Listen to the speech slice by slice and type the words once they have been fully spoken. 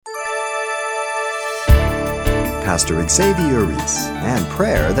Pastor Xavier Reese and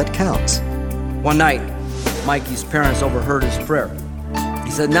prayer that counts. One night, Mikey's parents overheard his prayer.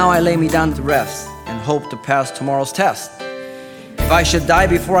 He said, "Now I lay me down to rest and hope to pass tomorrow's test. If I should die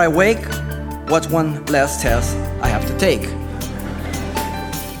before I wake, what's one less test I have to take?"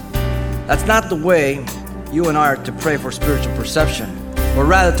 That's not the way you and I are to pray for spiritual perception, but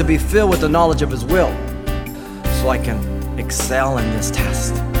rather to be filled with the knowledge of His will, so I can excel in this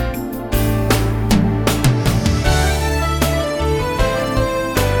test.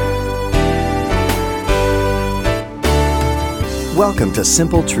 Welcome to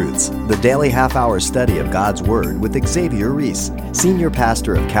Simple Truths, the daily half-hour study of God's Word with Xavier Reese, Senior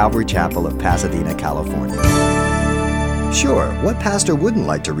Pastor of Calvary Chapel of Pasadena, California. Sure, what pastor wouldn't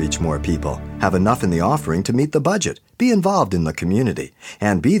like to reach more people, have enough in the offering to meet the budget, be involved in the community,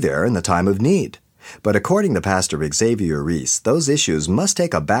 and be there in the time of need? But according to Pastor Xavier Reese, those issues must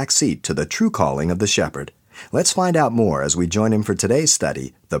take a back seat to the true calling of the shepherd. Let's find out more as we join him for today's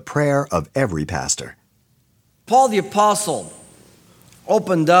study, The Prayer of Every Pastor. Paul the Apostle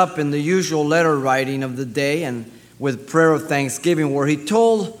opened up in the usual letter writing of the day and with prayer of thanksgiving, where he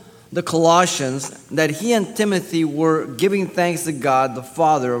told the Colossians that he and Timothy were giving thanks to God, the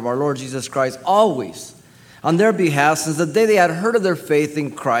Father of our Lord Jesus Christ, always on their behalf, since the day they had heard of their faith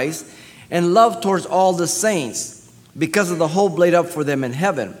in Christ and love towards all the saints, because of the hope laid up for them in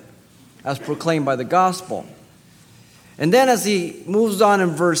heaven, as proclaimed by the gospel. And then as he moves on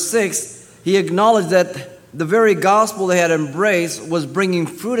in verse 6, he acknowledged that the very gospel they had embraced was bringing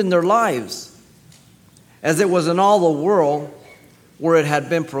fruit in their lives, as it was in all the world where it had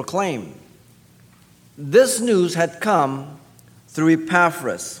been proclaimed. This news had come through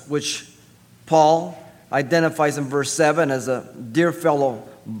Epaphras, which Paul identifies in verse 7 as a dear fellow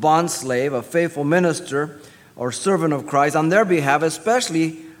bondslave, a faithful minister or servant of Christ on their behalf,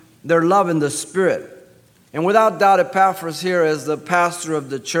 especially their love in the Spirit. And without doubt, Epaphras here is the pastor of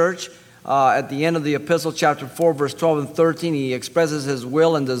the church. At the end of the epistle, chapter 4, verse 12 and 13, he expresses his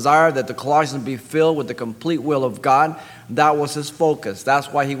will and desire that the Colossians be filled with the complete will of God. That was his focus.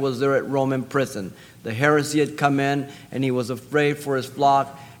 That's why he was there at Roman prison. The heresy had come in, and he was afraid for his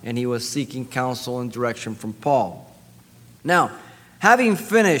flock, and he was seeking counsel and direction from Paul. Now, having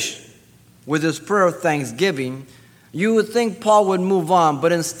finished with his prayer of thanksgiving, you would think Paul would move on,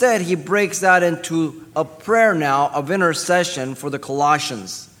 but instead he breaks that into a prayer now of intercession for the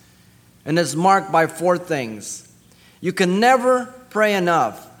Colossians. And it's marked by 4 things. You can never pray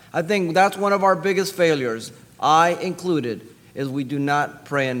enough. I think that's one of our biggest failures, I included, is we do not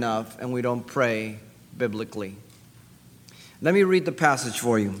pray enough and we don't pray biblically. Let me read the passage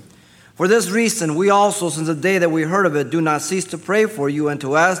for you. "For this reason, we also, since the day that we heard of it, do not cease to pray for you and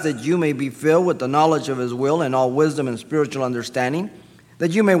to ask that you may be filled with the knowledge of His will and all wisdom and spiritual understanding, that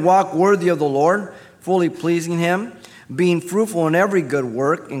you may walk worthy of the Lord, fully pleasing Him, being fruitful in every good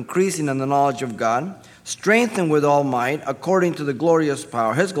work, increasing in the knowledge of God, strengthened with all might, according to the glorious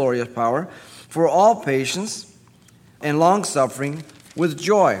power, His glorious power, for all patience and long-suffering with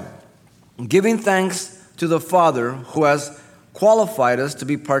joy, giving thanks to the Father who has qualified us to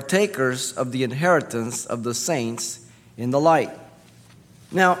be partakers of the inheritance of the saints in the light."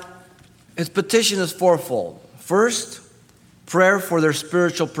 Now, his petition is fourfold. First, prayer for their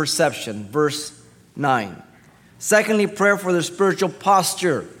spiritual perception, verse 9. Secondly, prayer for their spiritual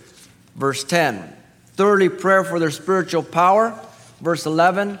posture, verse 10. Thirdly, prayer for their spiritual power, verse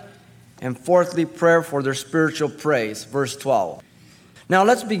 11. And fourthly, prayer for their spiritual praise, verse 12. Now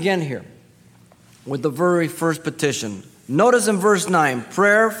let's begin here with the very first petition. Notice in verse 9,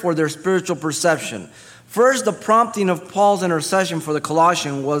 prayer for their spiritual perception. First, the prompting of Paul's intercession for the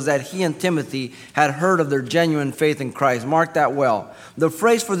Colossians was that he and Timothy had heard of their genuine faith in Christ. Mark that well. The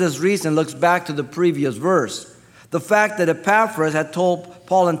phrase "for this reason" looks back to the previous verse. The fact that Epaphras had told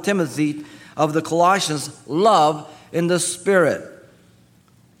Paul and Timothy of the Colossians' love in the Spirit.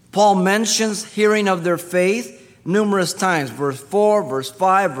 Paul mentions hearing of their faith numerous times. Verse 4, verse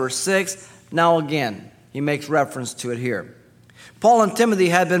 5, verse 6. Now again, he makes reference to it here. Paul and Timothy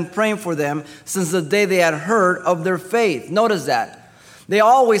had been praying for them since the day they had heard of their faith. Notice that. They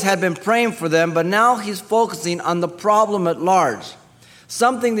always had been praying for them, but now he's focusing on the problem at large.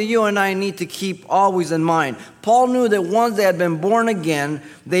 Something that you and I need to keep always in mind. Paul knew that once they had been born again,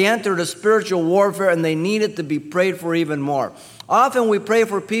 they entered a spiritual warfare and they needed to be prayed for even more. Often we pray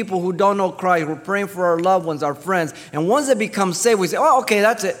for people who don't know Christ. We're praying for our loved ones, our friends. And once they become saved, we say, "Oh, okay,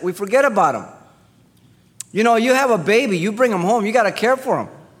 that's it." We forget about them. You know, you have a baby, you bring them home, you got to care for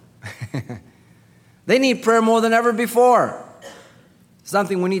them. They need prayer more than ever before.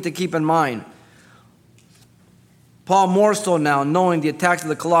 Something we need to keep in mind. Paul more so now, knowing the attacks of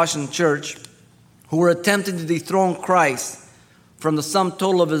the Colossian church, who were attempting to dethrone Christ from the sum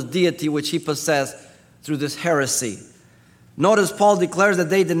total of his deity which he possessed through this heresy. Notice Paul declares that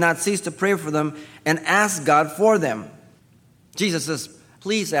they did not cease to pray for them and ask God for them. Jesus says,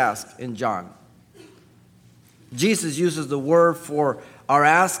 please ask in John. Jesus uses the word for our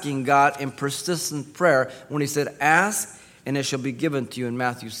asking God in persistent prayer when he said, ask and it shall be given to you in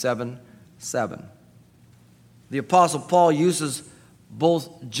Matthew 7:7. The Apostle Paul uses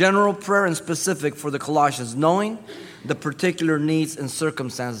both general prayer and specific for the Colossians, knowing the particular needs and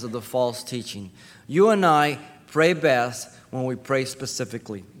circumstances of the false teaching. You and I pray best when we pray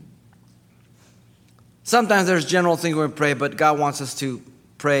specifically. Sometimes there's general things we pray, but God wants us to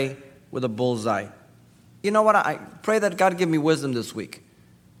pray with a bullseye. You know what? I pray that God give me wisdom this week.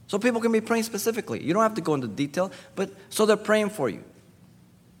 So people can be praying specifically. You don't have to go into detail, but so they're praying for you.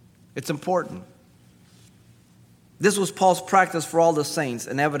 It's important. This was Paul's practice for all the saints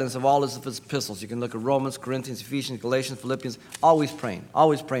and evidence of all his epistles. You can look at Romans, Corinthians, Ephesians, Galatians, Philippians, always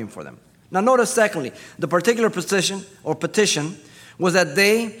praying for them. Now notice secondly, the particular petition was that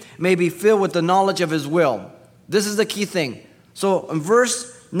they may be filled with the knowledge of his will. This is the key thing. So in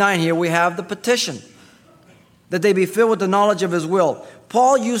verse 9 here we have the petition, that they be filled with the knowledge of his will.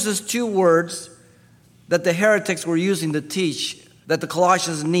 Paul uses two words that the heretics were using to teach that the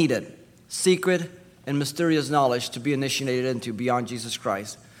Colossians needed: secret and mysterious knowledge to be initiated into beyond Jesus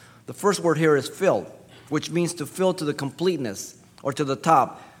Christ. The first word here is filled, which means to fill to the completeness or to the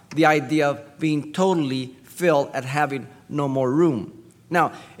top. The idea of being totally filled and having no more room.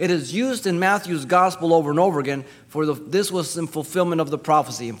 Now, it is used in Matthew's gospel over and over again this was in fulfillment of the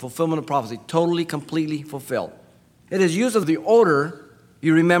prophecy, totally, completely fulfilled. It is used of the odor,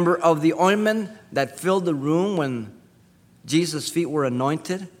 you remember, of the ointment that filled the room when Jesus' feet were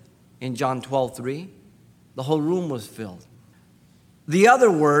anointed in John 12:3. The whole room was filled. The other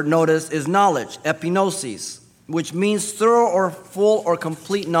word, notice, is knowledge, epignosis, which means thorough or full or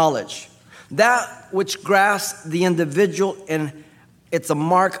complete knowledge. That which grasps the individual, and it's a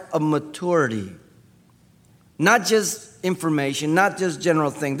mark of maturity. Not just information, not just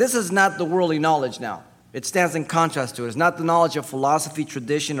general thing. This is not the worldly knowledge now. It stands in contrast to it. It's not the knowledge of philosophy,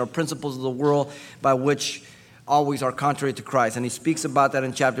 tradition, or principles of the world by which always are contrary to Christ. And he speaks about that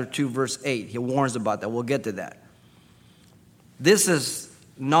in chapter 2, verse 8. He warns about that. We'll get to that. This is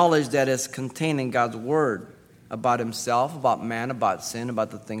knowledge that is contained in God's word about himself, about man, about sin,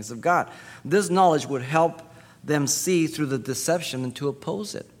 about the things of God. This knowledge would help them see through the deception and to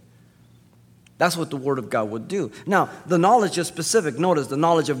oppose it. That's what the word of God would do. Now, the knowledge is specific. Notice the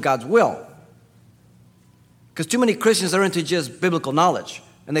knowledge of God's will. Because too many Christians are into just biblical knowledge.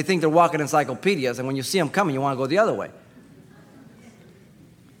 And they think they're walking encyclopedias. And when you see them coming, you want to go the other way.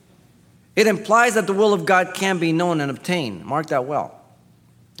 It implies that the will of God can be known and obtained. Mark that well.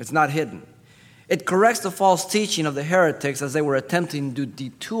 It's not hidden. It corrects the false teaching of the heretics as they were attempting to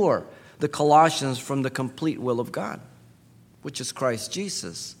detour the Colossians from the complete will of God, which is Christ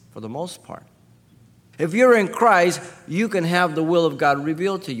Jesus for the most part. If you're in Christ, you can have the will of God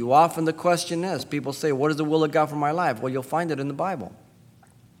revealed to you. Often the question is, people say, what is the will of God for my life? Well, you'll find it in the Bible.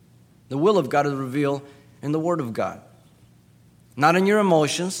 The will of God is revealed in the Word of God. Not in your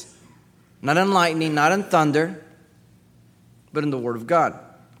emotions, not in lightning, not in thunder, but in the Word of God.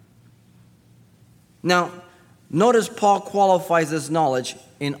 Now, notice Paul qualifies this knowledge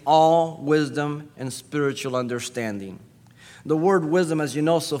in all wisdom and spiritual understanding. The word wisdom, as you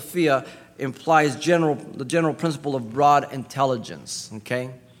know, Sophia, implies the general principle of broad intelligence,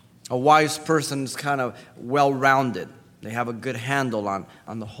 okay? A wise person is kind of well-rounded. They have a good handle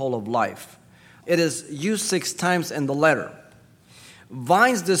on the whole of life. It is used 6 times in the letter.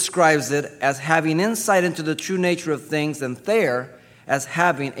 Vines describes it as having insight into the true nature of things, and Thayer as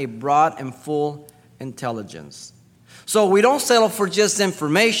having a broad and full intelligence. So we don't settle for just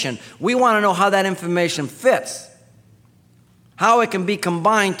information. We want to know how that information fits, how it can be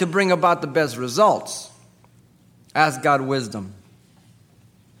combined to bring about the best results. Ask God wisdom.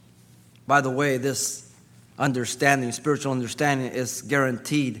 By the way, this understanding, spiritual understanding, is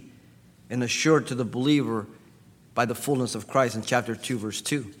guaranteed and assured to the believer by the fullness of Christ in chapter 2, verse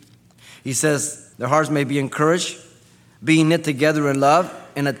 2. He says, their hearts may be encouraged, being knit together in love,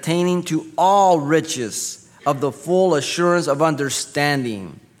 and attaining to all riches of the full assurance of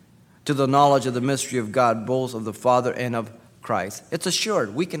understanding, to the knowledge of the mystery of God, both of the Father and of Christ. It's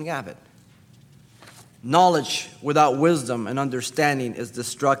assured. We can have it. Knowledge without wisdom and understanding is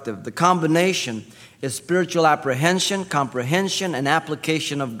destructive. The combination is spiritual apprehension, comprehension, and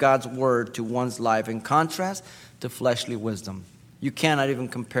application of God's word to one's life, in contrast to fleshly wisdom. You cannot even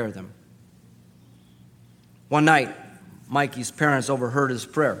compare them. One night, Mikey's parents overheard his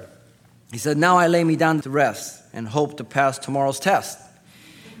prayer. He said, now I lay me down to rest and hope to pass tomorrow's test.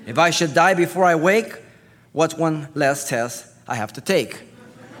 If I should die before I wake, what's one less test I have to take?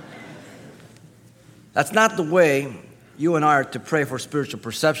 That's not the way you and I are to pray for spiritual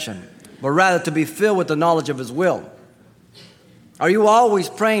perception, but rather to be filled with the knowledge of His will. Are you always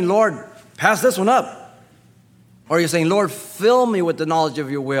praying, Lord, pass this one up? Or are you saying, Lord, fill me with the knowledge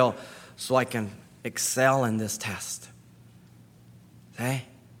of your will so I can excel in this test? Okay?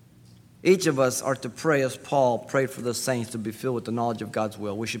 Each of us are to pray as Paul prayed for the saints to be filled with the knowledge of God's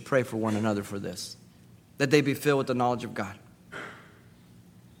will. We should pray for one another for this, that they be filled with the knowledge of God.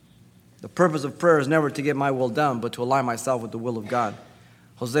 The purpose of prayer is never to get my will done, but to align myself with the will of God.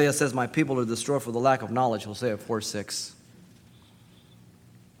 Hosea says, my people are destroyed for the lack of knowledge, Hosea 4:6.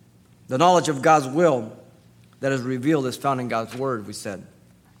 The knowledge of God's will that is revealed is found in God's word, we said.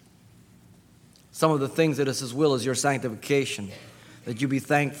 Some of the things that is His will is your sanctification, that you be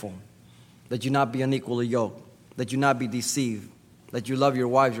thankful, that you not be unequally yoked, that you not be deceived, that you love your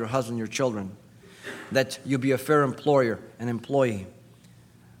wives, your husband, your children, that you be a fair employer and employee,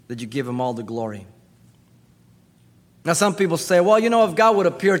 that you give Him all the glory. Now some people say, well, if God would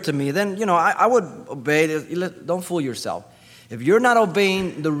appear to me, then, I would obey. Don't fool yourself. If you're not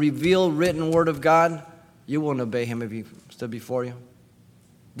obeying the revealed written word of God, you won't obey Him if He stood before you.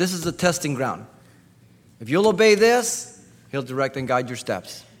 This is the testing ground. If you'll obey this, He'll direct and guide your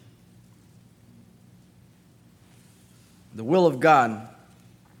steps. The will of God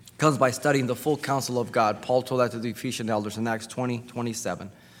comes by studying the full counsel of God. Paul told that to the Ephesian elders in Acts 20:27.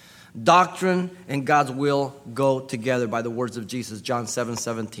 Doctrine and God's will go together by the words of Jesus, John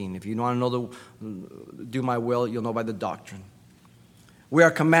 7:17. If you want to know do my will, you'll know by the doctrine. We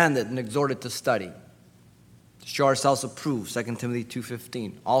are commanded and exhorted to study, to show ourselves approved, 2 Timothy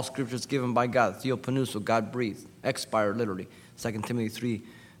 2:15. All scripture is given by God, theopneustos, God breathed, expired literally, 2 Timothy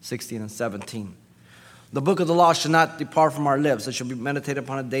 3:16 and 17. The book of the law should not depart from our lips. It should be meditated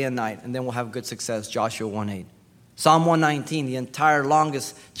upon it day and night, and then we'll have good success, Joshua 1:8. Psalm 119, the entire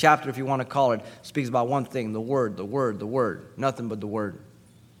longest chapter, if you want to call it, speaks about one thing, the word, the word, the word. Nothing but the word.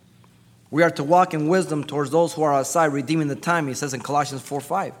 We are to walk in wisdom towards those who are outside, redeeming the time, he says in Colossians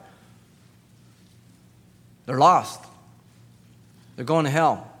 4:5. They're lost. They're going to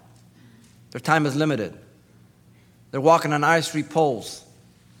hell. Their time is limited. They're walking on ice-free poles,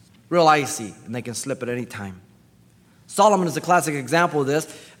 real icy, and they can slip at any time. Solomon is a classic example of this.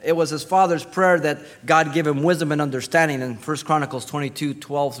 It was his father's prayer that God give him wisdom and understanding in 1 Chronicles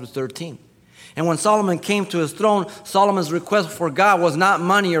 22:12-13. And when Solomon came to his throne, Solomon's request for God was not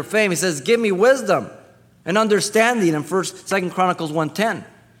money or fame. He says, give me wisdom and understanding in 2 Chronicles 1:10.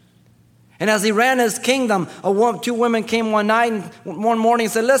 And as he ran his kingdom, two women came one night and one morning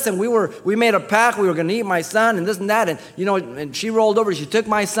and said, listen, we made a pact, we were going to eat my son and this and that. And she rolled over, she took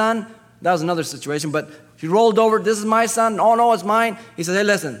my son. That was another situation, but she rolled over, this is my son. Oh, no, it's mine. He said, hey,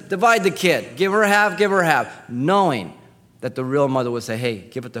 listen, divide the kid. Give her half. Knowing that the real mother would say, hey,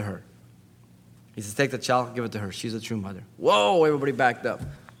 give it to her. He says, take the child, give it to her. She's a true mother. Whoa, everybody backed up.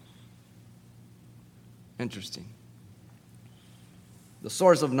 Interesting. The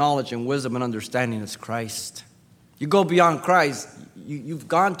source of knowledge and wisdom and understanding is Christ. You go beyond Christ, you've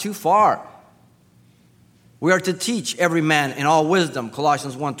gone too far. We are to teach every man in all wisdom,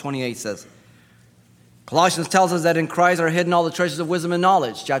 Colossians 1:28 says. Colossians tells us that in Christ are hidden all the treasures of wisdom and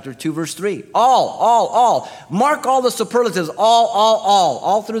knowledge, chapter 2, verse 3. All. Mark all the superlatives,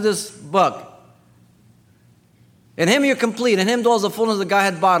 all through this book. In Him you're complete. In Him dwells the fullness of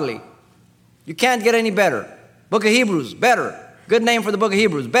Godhead bodily. You can't get any better. Book of Hebrews, better. Good name for the book of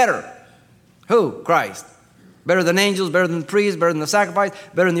Hebrews, better. Who? Christ. Better than angels, better than priests, better than the sacrifice,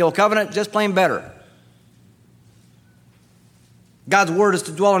 better than the old covenant, just plain better. God's word is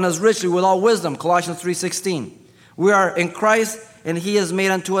to dwell in us richly with all wisdom, Colossians 3:16. We are in Christ and He has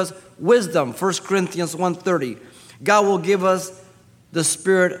made unto us wisdom, 1 Corinthians 1:30. God will give us the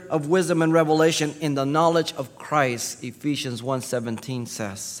spirit of wisdom and revelation in the knowledge of Christ, Ephesians 1:17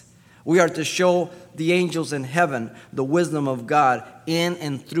 says. We are to show the angels in heaven the wisdom of God in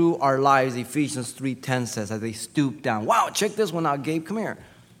and through our lives, Ephesians 3:10 says, as they stoop down. Wow, check this one out, Gabe, come here.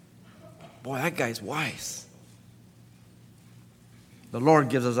 Boy, that guy's wise. The Lord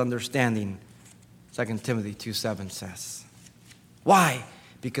gives us understanding, 2 Timothy 2:7 says. Why?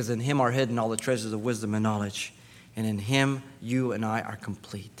 Because in Him are hidden all the treasures of wisdom and knowledge. And in Him, you and I are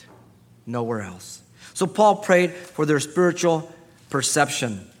complete. Nowhere else. So Paul prayed for their spiritual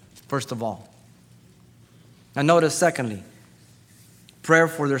perception, first of all. Now notice, secondly, prayer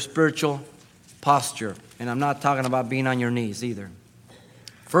for their spiritual posture. And I'm not talking about being on your knees either.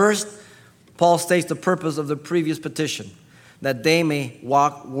 First, Paul states the purpose of the previous petition, that they may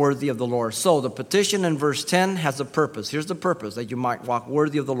walk worthy of the Lord. So the petition in verse 10 has a purpose. Here's the purpose, that you might walk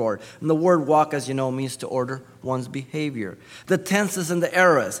worthy of the Lord. And the word walk, as you know, means to order one's behavior. The tense is in the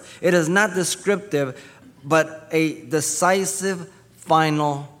aorist. It is not descriptive, but a decisive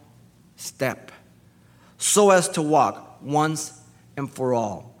final step. So as to walk once and for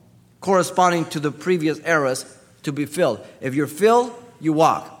all. Corresponding to the previous aorist, to be filled. If you're filled, you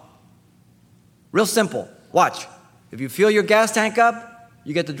walk. Real simple. Watch. If you fill your gas tank up,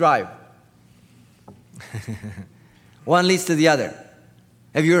 you get to drive. One leads to the other.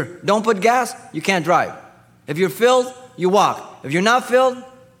 If you don't put gas, you can't drive. If you're filled, you walk. If you're not filled,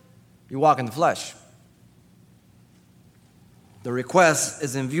 you walk in the flesh. The request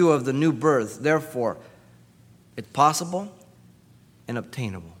is in view of the new birth. Therefore, it's possible and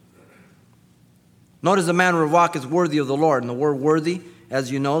obtainable. Notice the manner of walk is worthy of the Lord. And the word worthy,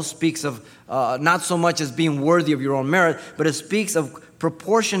 as you know, speaks of not so much as being worthy of your own merit, but it speaks of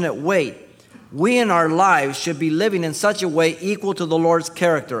proportionate weight. We in our lives should be living in such a way equal to the Lord's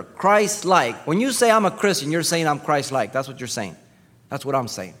character, Christ-like. When you say I'm a Christian, you're saying I'm Christ-like. That's what you're saying. That's what I'm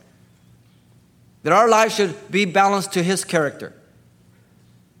saying. That our lives should be balanced to His character.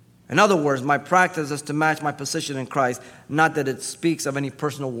 In other words, my practice is to match my position in Christ, not that it speaks of any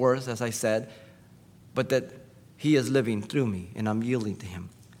personal worth, as I said, but that He is living through me and I'm yielding to Him.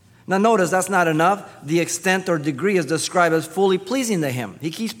 Now notice that's not enough. The extent or degree is described as fully pleasing to Him.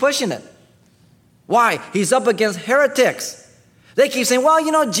 He keeps pushing it. Why? He's up against heretics. They keep saying, well,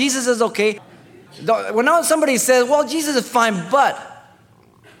 you know, Jesus is okay. When somebody says, well, Jesus is fine, but,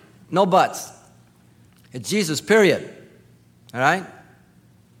 no buts. It's Jesus, period. All right?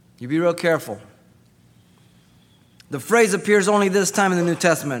 You be real careful. The phrase appears only this time in the New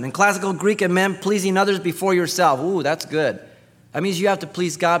Testament. In classical Greek, it meant pleasing others before yourself. Ooh, that's good. That means you have to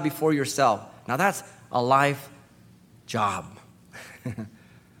please God before yourself. Now that's a life job.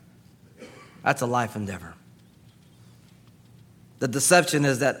 That's a life endeavor. The deception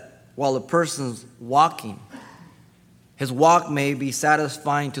is that while a person's walking, his walk may be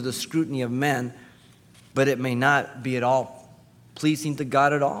satisfying to the scrutiny of men, but it may not be at all pleasing to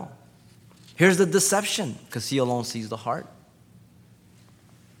God at all. Here's the deception, because He alone sees the heart.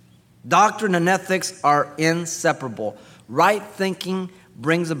 Doctrine and ethics are inseparable. Right thinking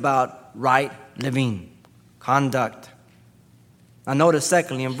brings about right living, conduct. Now notice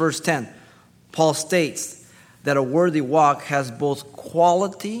secondly, in verse 10, Paul states that a worthy walk has both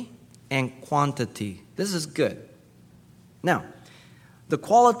quality and quantity. This is good. Now, the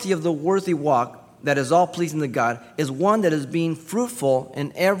quality of the worthy walk that is all pleasing to God is one that is being fruitful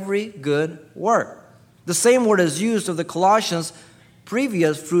in every good work. The same word is used of the Colossians'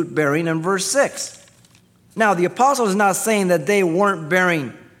 previous fruit bearing in verse 6. Now, the apostle is not saying that they weren't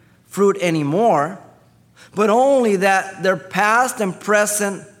bearing fruit anymore, but only that their past and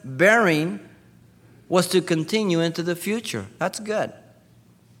present bearing was to continue into the future. That's good.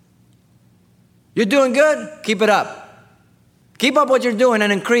 You're doing good? Keep it up. Keep up what you're doing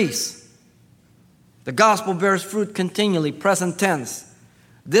and increase. The gospel bears fruit continually, present tense.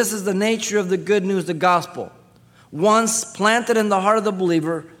 This is the nature of the good news, the gospel. Once planted in the heart of the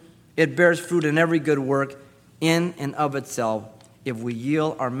believer, it bears fruit in every good work in and of itself if we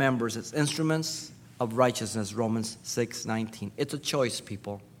yield our members as instruments of righteousness, Romans 6:19. It's a choice,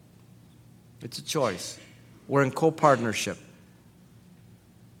 people. It's a choice. We're in co-partnership.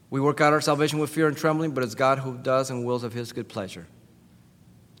 We work out our salvation with fear and trembling, but it's God who does and wills of His good pleasure.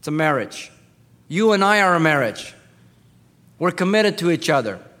 It's a marriage. You and I are a marriage. We're committed to each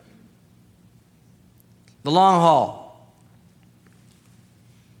other. The long haul.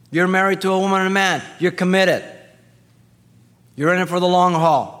 You're married to a woman and a man. You're committed. You're in it for the long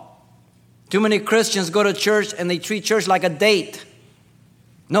haul. Too many Christians go to church and they treat church like a date.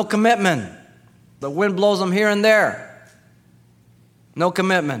 No commitment. The wind blows them here and there. No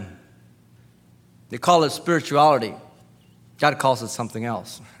commitment. They call it spirituality. God calls it something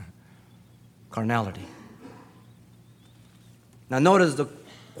else. Carnality. Now notice the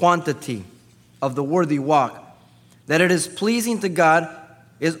quantity of the worthy walk. That it is pleasing to God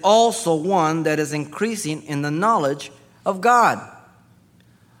is also one that is increasing in the knowledge of God.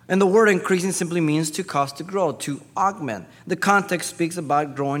 And the word increasing simply means to cause to grow, to augment. The context speaks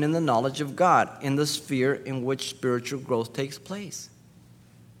about growing in the knowledge of God, in the sphere in which spiritual growth takes place.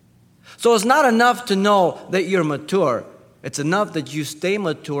 So it's not enough to know that you're mature. It's enough that you stay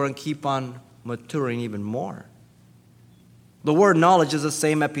mature and keep on maturing even more. The word knowledge is the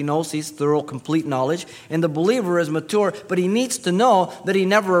same, epignosis, thorough, complete knowledge. And the believer is mature, but he needs to know that he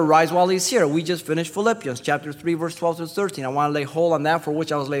never arrives while he's here. We just finished Philippians chapter 3, verse 12 to 13. I want to lay hold on that for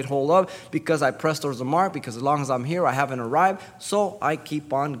which I was laid hold of, because I press towards the mark, because as long as I'm here, I haven't arrived. So I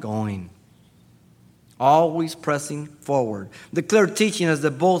keep on going. Always pressing forward. The clear teaching is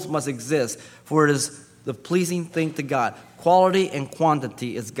that both must exist, for it is the pleasing thing to God. Quality and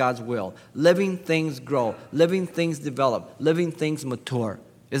quantity is God's will. Living things grow. Living things develop. Living things mature.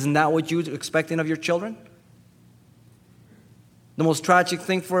 Isn't that what you're expecting of your children? The most tragic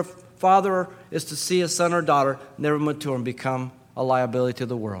thing for a father is to see a son or daughter never mature and become a liability to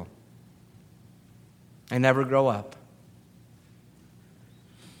the world. And never grow up.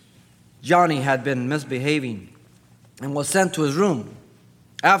 Johnny had been misbehaving and was sent to his room.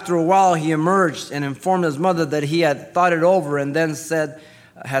 After a while, he emerged and informed his mother that he had thought it over and then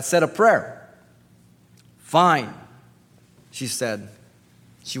had said a prayer. Fine, she said.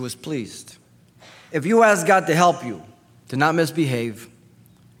 She was pleased. If you ask God to help you to not misbehave,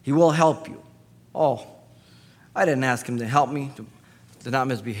 He will help you. Oh, I didn't ask Him to help me to not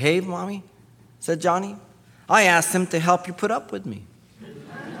misbehave, Mommy, said Johnny. I asked Him to help you put up with me.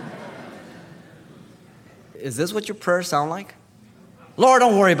 Is this what your prayers sound like? Lord,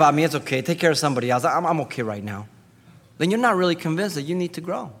 don't worry about me. It's okay. Take care of somebody else. I'm okay right now. Then you're not really convinced that you need to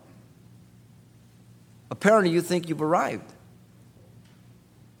grow. Apparently, you think you've arrived.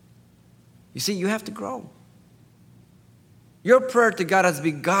 You see, you have to grow. Your prayer to God has to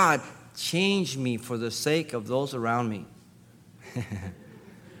be, God, change me for the sake of those around me.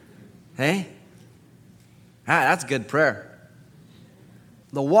 Hey? That's good prayer.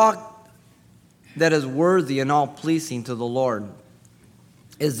 The walk that is worthy and all-pleasing to the Lord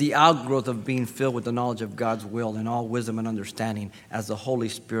is the outgrowth of being filled with the knowledge of God's will and all wisdom and understanding as the Holy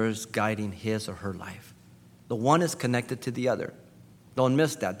Spirit is guiding his or her life. The one is connected to the other. Don't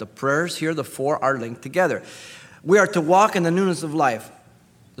miss that. The prayers here, the four, are linked together. We are to walk in the newness of life,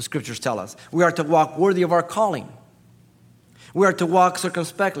 the scriptures tell us. We are to walk worthy of our calling. We are to walk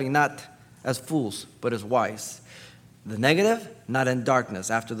circumspectly, not as fools, but as wise. The negative, not in darkness,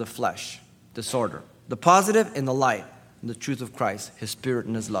 after the flesh, disorder. The positive, in the light, in the truth of Christ, His Spirit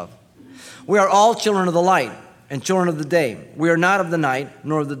and His love. We are all children of the light and children of the day. We are not of the night,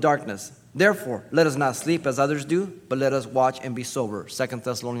 nor of the darkness. Therefore, let us not sleep as others do, but let us watch and be sober. 2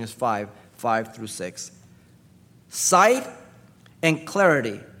 Thessalonians 5, 5 through 6. Sight and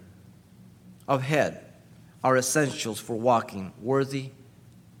clarity of head are essentials for walking worthy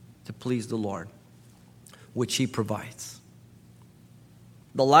to please the Lord, which He provides.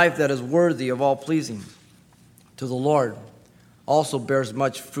 The life that is worthy of all pleasing to the Lord also bears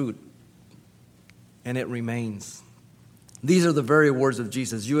much fruit, and it remains. These are the very words of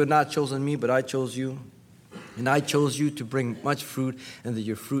Jesus. You have not chosen me, but I chose you. And I chose you to bring much fruit, and that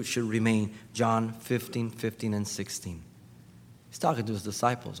your fruit should remain. John 15, 15, and 16. He's talking to His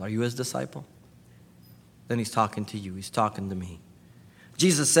disciples. Are you His disciple? Then He's talking to you. He's talking to me.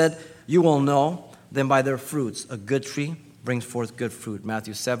 Jesus said, you will know them by their fruits. A good tree brings forth good fruit.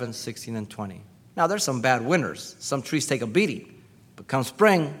 Matthew 7, 16, and 20. Now, there's some bad winters. Some trees take a beating. But come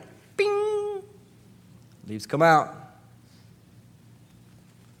spring, bing, leaves come out.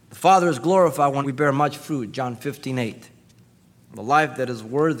 The Father is glorified when we bear much fruit. John 15, 8. The life that is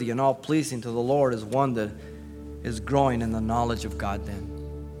worthy and all pleasing to the Lord is one that is growing in the knowledge of God then.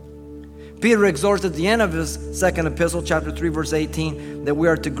 Peter exhorts at the end of his second epistle, chapter 3, verse 18, that we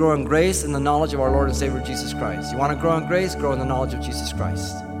are to grow in grace and the knowledge of our Lord and Savior Jesus Christ. You want to grow in grace? Grow in the knowledge of Jesus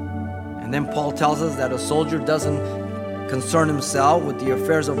Christ. And then Paul tells us that a soldier doesn't concern himself with the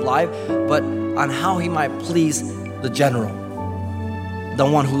affairs of life, but on how he might please the general, the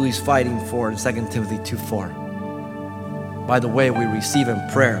one who he's fighting for in 2 Timothy 2:4. By the way, we receive in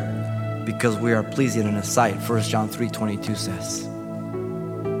prayer because we are pleasing in His sight, 1 John 3:22 says.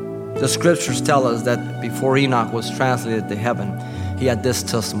 The scriptures tell us that before Enoch was translated to heaven, he had this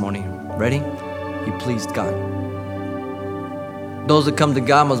testimony. Ready? He pleased God. Those that come to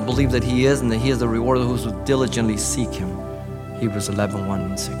God must believe that He is, and that He is the rewarder of those who diligently seek Him. Hebrews 11, 1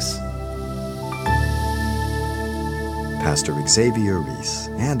 and 6. Pastor Xavier Reese,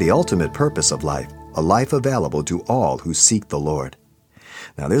 and the ultimate purpose of life, a life available to all who seek the Lord.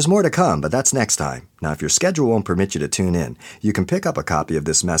 Now, there's more to come, but that's next time. Now, if your schedule won't permit you to tune in, you can pick up a copy of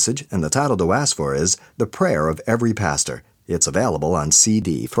this message, and the title to ask for is The Prayer of Every Pastor. It's available on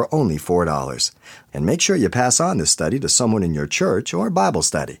CD for only $4. And make sure you pass on this study to someone in your church or Bible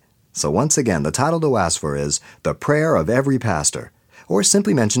study. So once again, the title to ask for is The Prayer of Every Pastor, or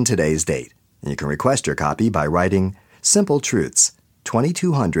simply mention today's date. And you can request your copy by writing Simple Truths,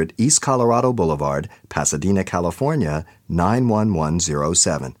 2200 East Colorado Boulevard, Pasadena, California,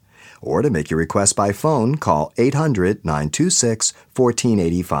 91107. Or to make your request by phone, call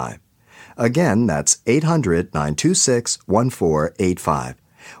 800-926-1485. Again, that's 800-926-1485.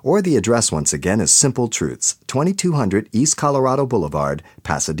 Or the address once again is Simple Truths, 2200 East Colorado Boulevard,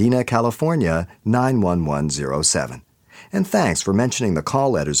 Pasadena, California, 91107. And thanks for mentioning the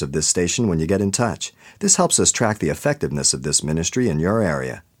call letters of this station when you get in touch. This helps us track the effectiveness of this ministry in your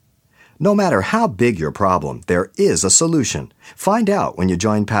area. No matter how big your problem, there is a solution. Find out when you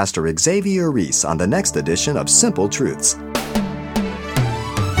join Pastor Xavier Reese on the next edition of Simple Truths.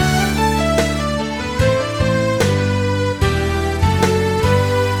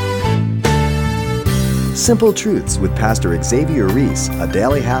 Simple Truths with Pastor Xavier Reese, a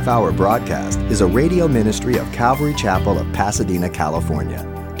daily half-hour broadcast, is a radio ministry of Calvary Chapel of Pasadena, California.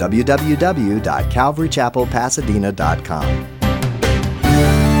 www.calvarychapelpasadena.com.